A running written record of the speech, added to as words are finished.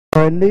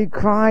And Luke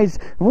cries,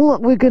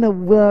 what we're going to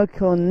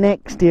work on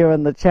next year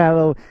on the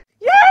channel,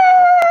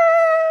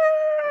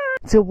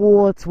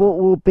 towards what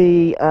will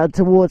be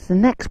towards the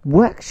next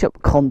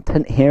workshop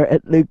content here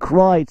at Luke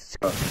Rides.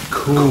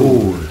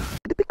 Cool.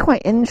 It'd be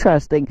quite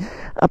interesting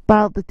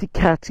about the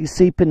Ducati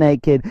Super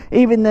Naked,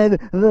 even though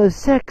the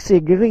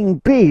sexy green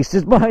beast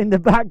is behind the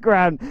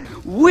background.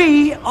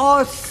 We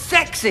are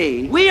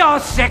sexy! We are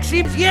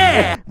sexy,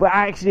 yeah! We're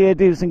actually going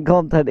to do some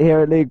content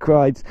here at Luke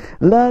Rides.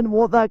 Learn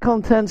what that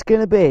content's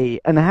going to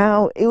be and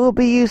how it will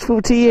be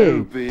useful to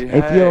you.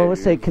 If you're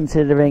also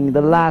considering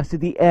the last of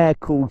the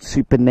air-cooled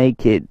Super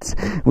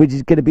Nakeds, which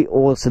is going to be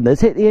awesome.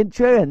 Let's hit the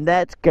intro and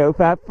let's go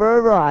for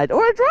a ride.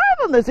 Or a drive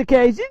on this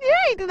occasion.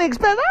 Yeah, you didn't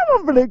expect that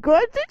one for Luke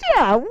Rides, did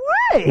you?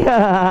 Wait!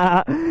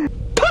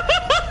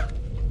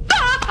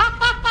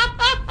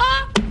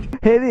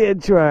 Hit the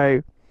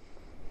intro.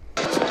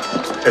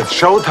 It's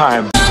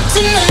showtime.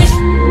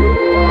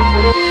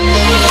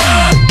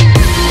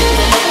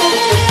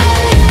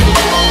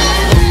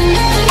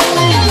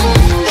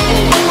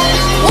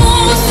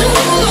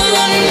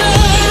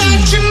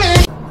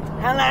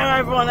 Hello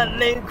everyone at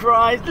Luke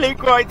Rides.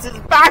 Luke Rides is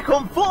back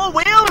on 4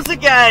 wheels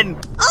again.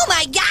 Oh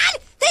my god!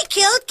 They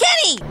killed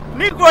Kenny!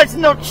 Luke Rides is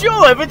not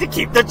sure whether to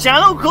keep the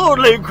channel called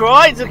Luke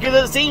Rides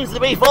because it seems to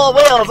be 4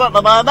 wheels at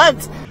the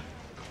moment.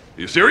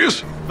 You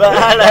serious? But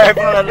hello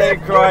everyone at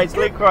Luke Rides.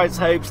 Luke Rides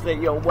hopes that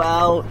you're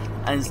well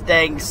and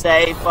staying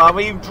safe while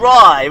we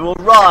drive or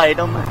ride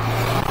on the...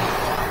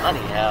 Bloody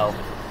hell.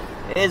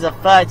 It is a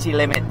 30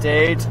 limit,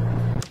 dude.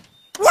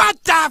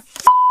 What the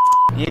f***?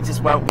 You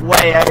just went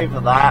way over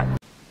that.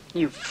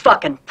 You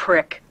fucking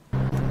prick.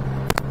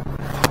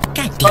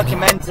 It's fucking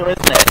mental,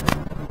 isn't it?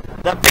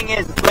 The thing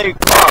is, Luke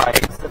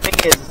Rides, the thing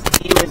is,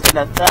 he was in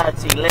a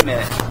 30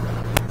 limit.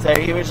 So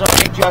he was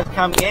only just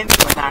coming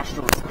into a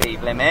national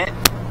speed limit.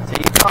 So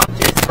you can't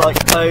just, like,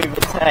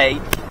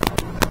 overtake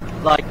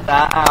like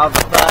that out of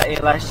 30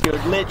 unless you're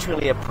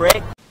literally a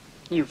prick.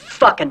 You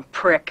fucking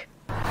prick.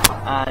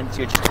 And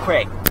you're just a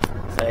prick.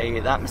 So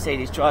that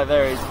Mercedes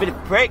driver is a bit of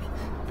a prick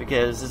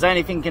because he's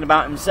only thinking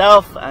about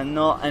himself and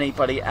not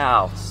anybody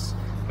else.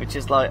 Which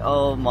is like,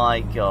 oh my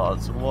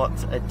god, what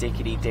a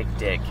dickety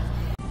dick.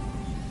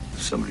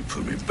 Somebody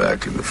put me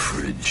back in the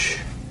fridge.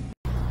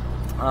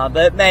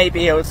 But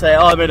maybe he'll say,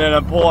 I'm in an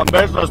important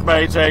business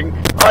meeting,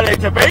 I need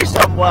to be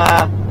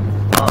somewhere.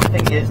 Well, the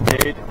thing is,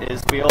 dude,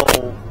 is we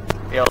all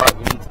feel like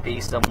we need to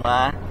be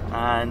somewhere,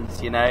 and,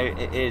 you know,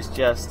 it is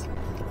just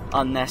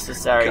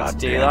unnecessary to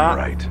do that.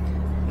 Right.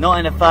 Not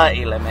in a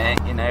 30 limit,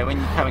 you know, when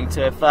you're coming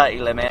to a 30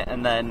 limit,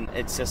 and then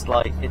it's just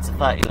like, it's a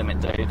 30 limit,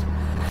 dude.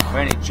 We're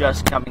only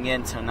just coming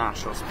into a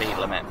national speed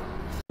limit.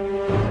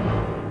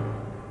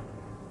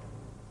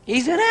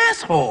 He's an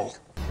asshole.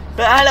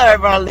 But hello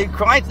everyone, Luke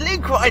Rides.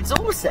 Luke Rides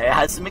also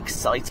has some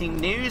exciting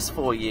news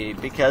for you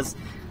because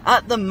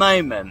at the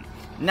moment,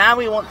 now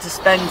we want to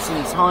spend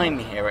some time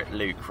here at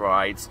Luke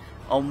Rides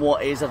on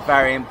what is a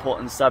very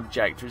important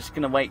subject. We're just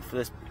going to wait for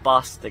this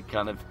bus to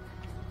kind of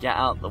get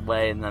out the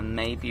way and then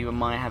maybe we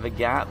might have a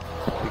gap.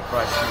 Luke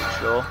Rides not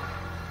sure.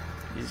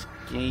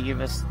 Can you give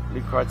us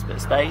Luke Rides a bit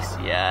of space?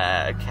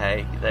 Yeah,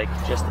 okay. They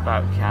just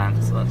about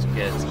can, so that's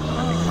good. Let me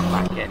come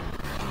back in.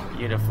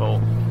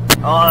 Beautiful.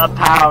 Oh, the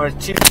power of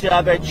 2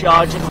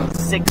 turbochargers and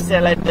 6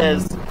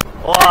 cylinders.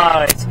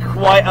 Wow, it's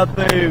quite a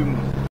boom.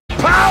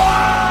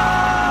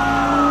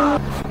 Power!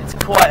 It's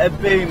quite a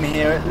boom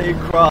here at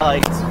Luke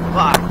Rides.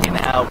 Fucking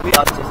hell, we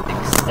are just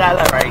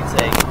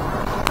accelerating.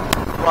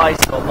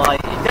 Christ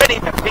almighty. You don't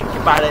even think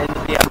about it in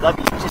the BMW,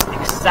 you just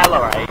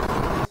accelerate.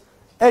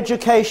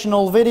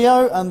 Educational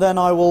video, and then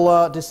I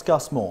will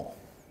discuss more.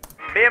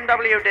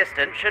 BMW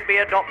distance should be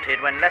adopted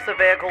when lesser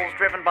vehicles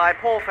driven by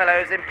poor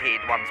fellows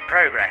impede one's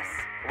progress.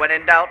 When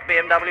in doubt,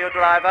 BMW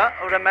driver,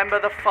 remember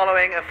the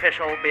following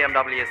official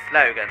BMW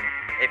slogan.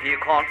 If you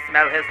can't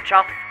smell his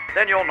chuff,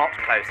 then you're not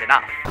close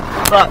enough.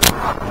 But,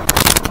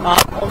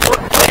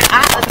 we're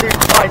at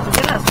Luke Rides, we're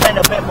going to spend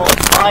a bit more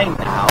time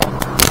now,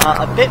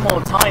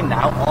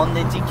 on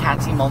the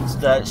Ducati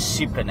Monster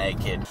Super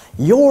Naked.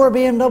 You're a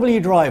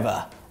BMW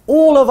driver.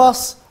 All of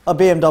us are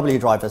BMW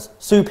drivers.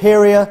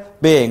 Superior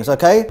beings,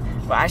 okay?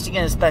 We're actually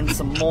going to spend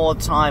some more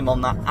time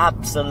on that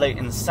absolute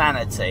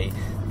insanity.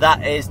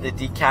 That is the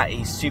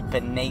Ducati Super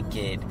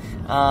Naked,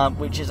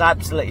 which is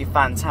absolutely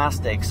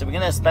fantastic. So we're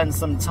going to spend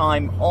some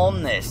time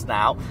on this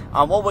now.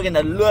 And what we're going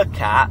to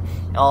look at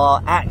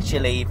are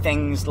actually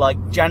things like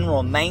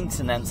general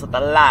maintenance of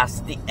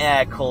the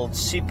air-cooled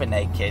Super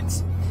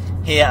Nakeds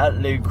here at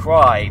Luke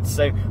Rides.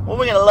 So what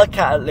we're going to look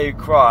at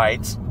Luke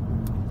Rides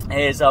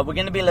is we're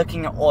going to be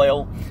looking at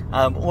oil.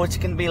 We're also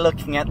going to be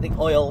looking at the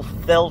oil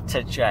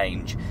filter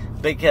change,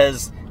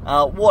 because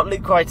what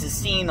Luke Rides has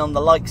seen on the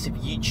likes of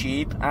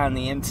YouTube and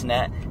the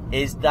internet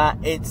is that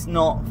it's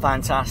not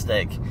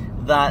fantastic.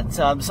 That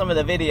some of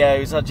the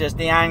videos are just,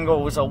 the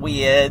angles are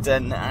weird,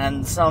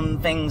 and some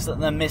things that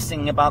they're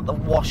missing about the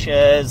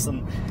washers,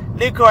 and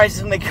Luke Rides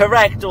is going to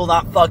correct all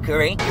that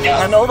fuckery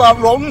and all that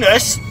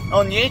wrongness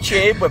on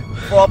YouTube with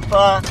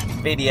proper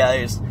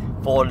videos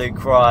for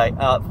Luke Ride,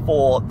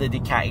 for the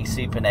Ducati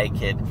Super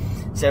Naked.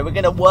 So we're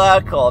going to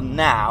work on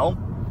now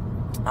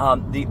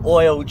the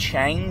oil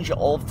change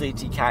of the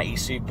Ducati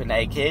Super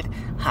Naked.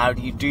 How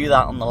do you do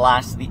that on the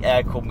last of the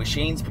air-cooled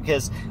machines?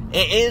 Because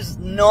it is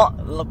not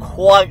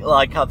quite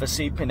like other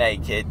Super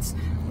Nakeds,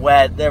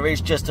 where there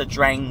is just a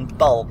drain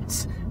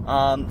bolt.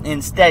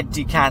 Instead,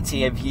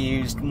 Ducati have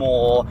used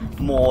more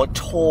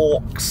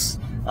torques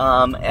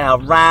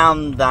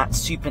around that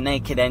Super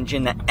Naked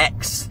engine, the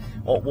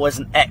what was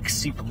an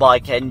X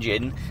Superbike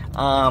engine,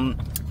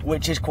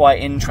 which is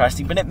quite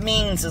interesting. But it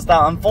means is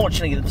that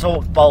unfortunately the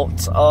torque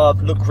bolts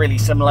look really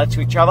similar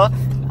to each other,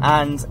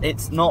 and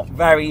it's not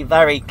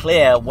very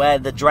clear where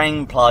the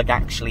drain plug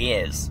actually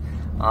is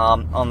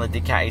on the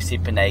Ducati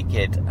Super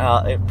Naked.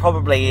 It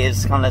probably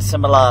is kind of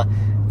similar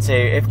to,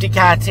 if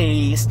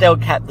Ducati still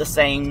kept the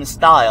same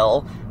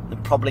style,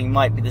 it probably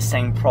might be the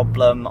same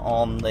problem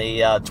on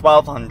the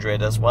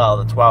 1200 as well,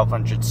 the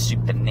 1200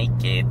 Super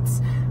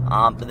Nakeds.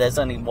 But there's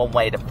only one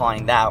way to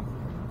find out.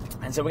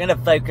 And so we're going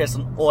to focus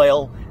on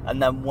oil,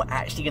 and then we're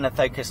actually going to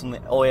focus on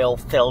the oil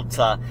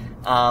filter,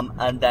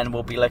 and then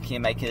we'll be looking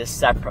at making a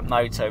separate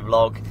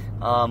motovlog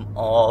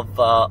of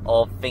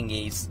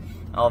thingies,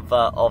 of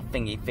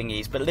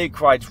thingies. But Luke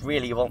Rides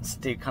really wants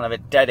to do kind of a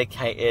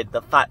dedicated,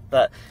 the fact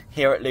that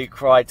here at Luke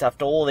Rides,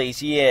 after all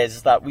these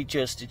years that we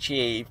just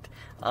achieved,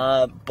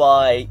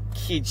 by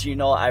kid you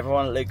not,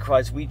 everyone at Luke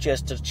Rides, we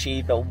just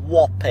achieved a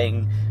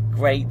whopping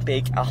great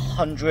big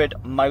 100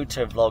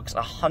 motovlogs,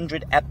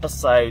 100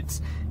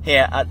 episodes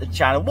here at the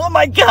channel. Oh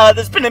my god,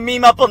 there's been a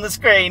meme up on the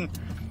screen.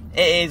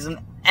 It is an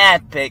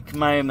epic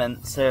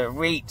moment to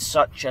reach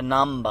such a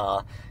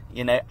number,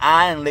 you know.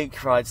 And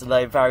Luke Rides,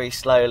 although very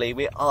slowly,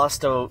 we are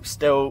still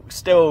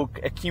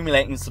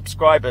accumulating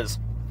subscribers.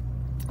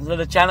 So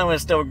the channel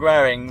is still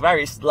growing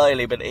very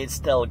slowly, but it's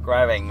still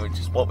growing, which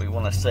is what we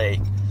want to see.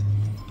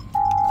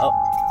 Oh,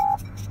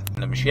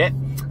 let me shit.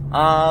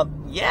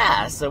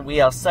 Yeah, so we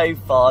are so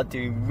far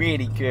doing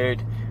really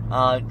good,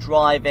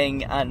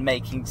 driving and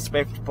making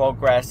swift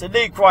progress. So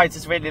Luke Rides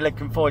is really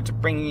looking forward to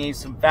bringing you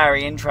some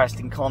very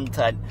interesting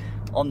content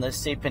on the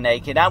Super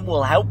Naked, and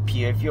will help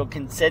you if you're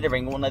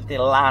considering one of the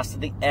last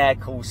of the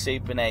air-cooled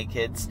Super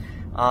Nakeds,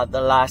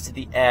 the last of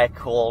the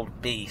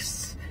air-cooled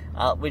beasts,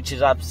 which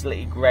is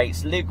absolutely great.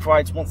 So Luke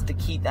Rides wants to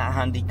keep that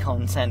handy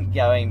content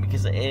going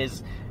because it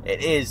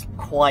is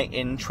quite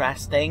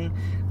interesting.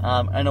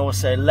 And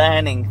also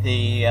learning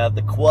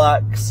the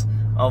quirks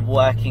of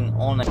working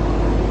on a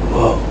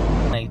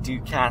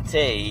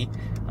Ducati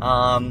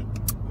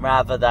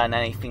rather than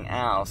anything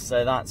else.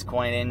 So that's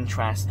quite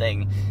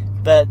interesting.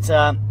 But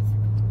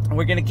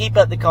we're going to keep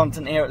up the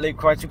content here at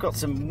Luke Rides. We've got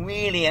some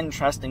really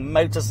interesting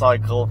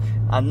motorcycle,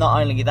 and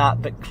not only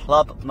that, but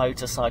club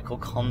motorcycle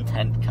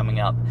content coming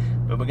up.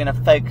 But we're going to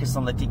focus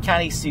on the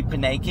Ducati Super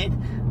Naked,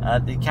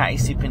 the Ducati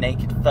Super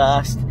Naked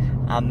first,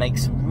 and make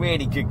some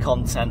really good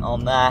content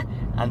on there.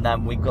 And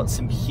then we've got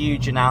some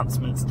huge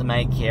announcements to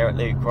make here at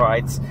Luke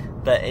Rides,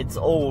 but it's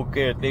all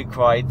good. Luke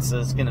Rides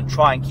is going to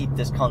try and keep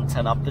this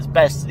content up as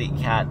best as he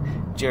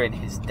can during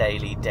his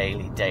daily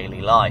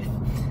life,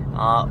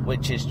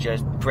 which is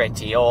just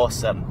pretty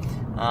awesome.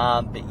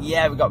 But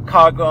yeah, we've got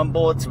cargo on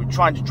board, so we're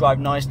trying to drive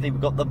nicely.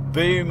 We've got the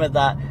boom of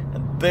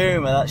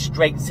that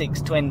straight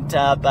six twin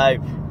turbo.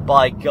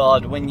 By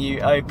God, when you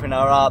open her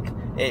up,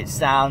 it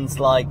sounds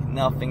like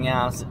nothing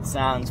else. It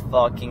sounds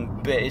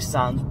it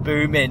sounds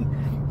booming.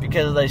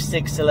 Because of those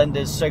 6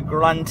 cylinders, so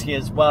grunty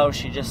as well.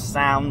 She just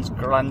sounds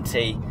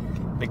grunty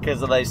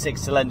because of those 6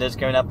 cylinders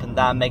going up and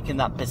down, making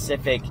that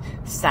Pacific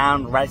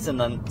sound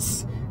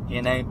resonance,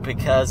 you know,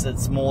 because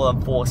it's more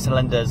than 4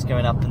 cylinders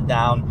going up and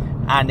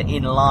down and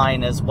in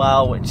line as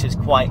well, which is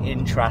quite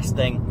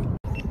interesting.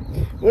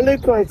 Well,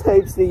 Luke Rides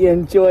hopes that you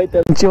enjoyed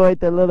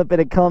the little bit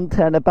of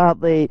content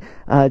about the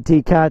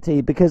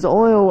Ducati, because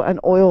oil and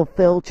oil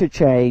filter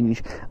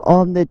change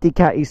on the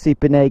Ducati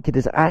Super Naked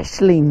is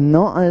actually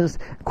not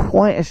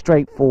quite as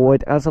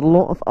straightforward as a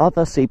lot of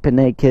other Super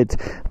Nakeds,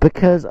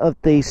 because of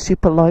the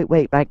super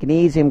lightweight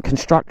magnesium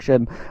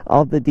construction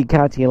of the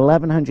Ducati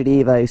 1100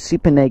 Evo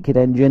Super Naked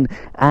engine,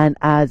 and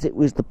as it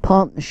was the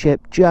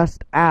partnership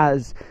just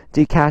as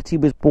Ducati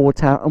was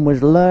bought out and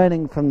was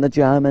learning from the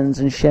Germans,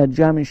 and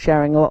Germans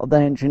sharing a lot of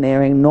their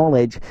engineering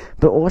knowledge,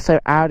 but also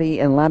Audi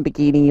and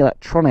Lamborghini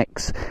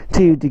electronics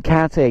to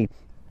Ducati.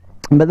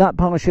 But that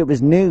partnership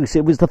was new, so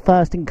it was the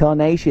first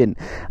incarnation,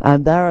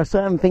 and there are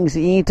certain things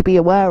that you need to be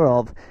aware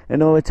of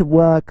in order to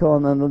work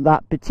on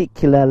that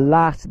particular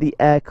last of the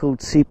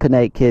air-cooled Super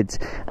Nakeds.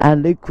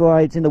 And Luke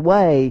Rides, in a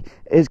way,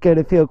 is going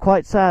to feel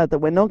quite sad that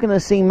we're not going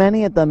to see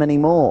many of them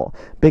anymore,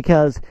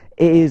 because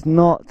it is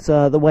not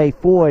the way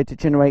forward to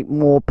generate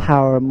more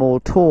power and more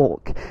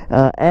torque.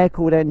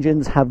 Air-cooled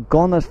engines have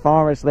gone as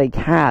far as they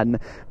can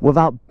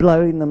without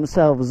blowing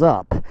themselves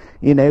up,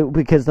 you know,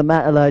 because the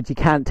metallurgy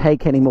can't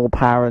take any more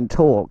power and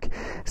torque.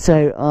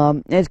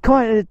 So it's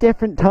quite a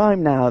different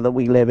time now that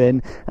we live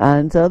in,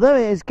 and though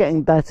it is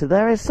getting better,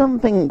 there is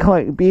something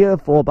quite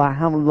beautiful about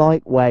how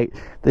lightweight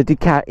the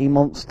Ducati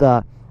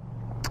Monster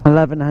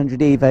 1100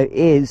 Evo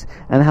is,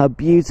 and how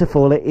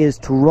beautiful it is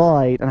to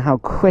ride, and how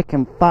quick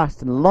and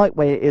fast and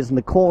lightweight it is in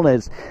the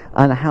corners,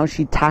 and how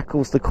she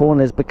tackles the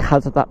corners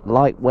because of that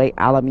lightweight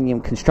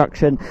aluminium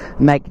construction.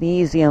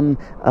 Magnesium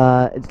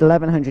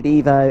 1100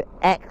 Evo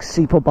X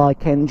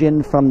Superbike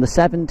engine from the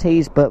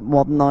 70s, but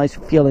modernized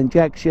fuel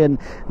injection,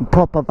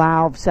 proper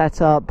valve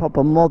setup,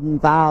 proper modern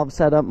valve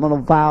setup,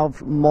 modern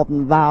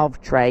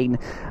valve train,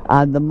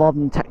 and the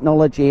modern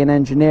technology and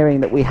engineering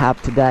that we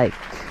have today.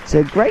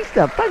 So great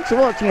stuff. Thanks for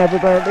watching,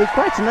 everybody.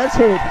 Quite a let's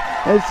hit.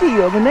 I'll see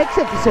you on the next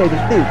episode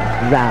of Luke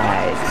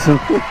Rides.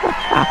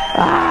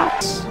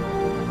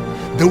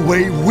 The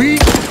way we...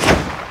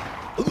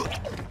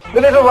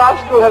 The little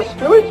rascal has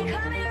fluid.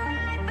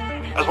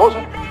 As was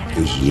it?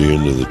 This is the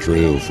end of the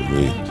trail for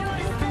me.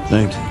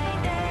 Thank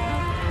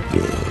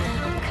you. Yeah.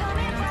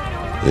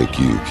 Thank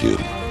you, kid.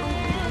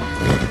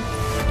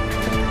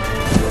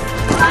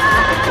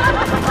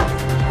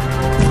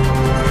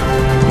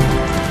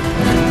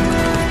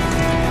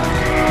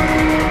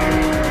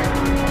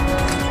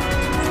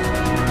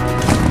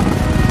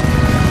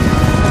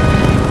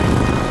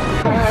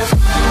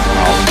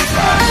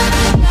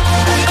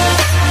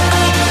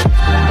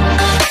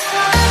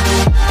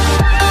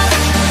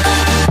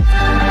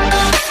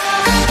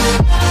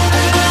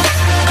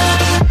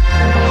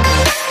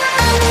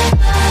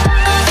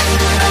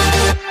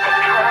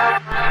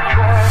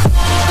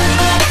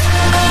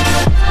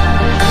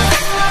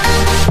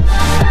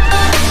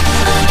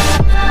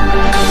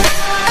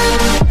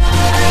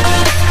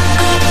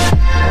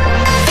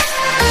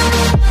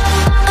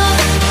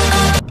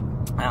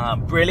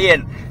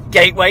 Brilliant.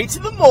 Gateway to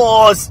the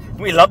moors.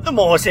 We love the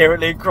moors here at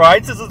Luke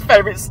Rides. It's his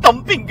favourite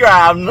stomping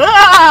ground.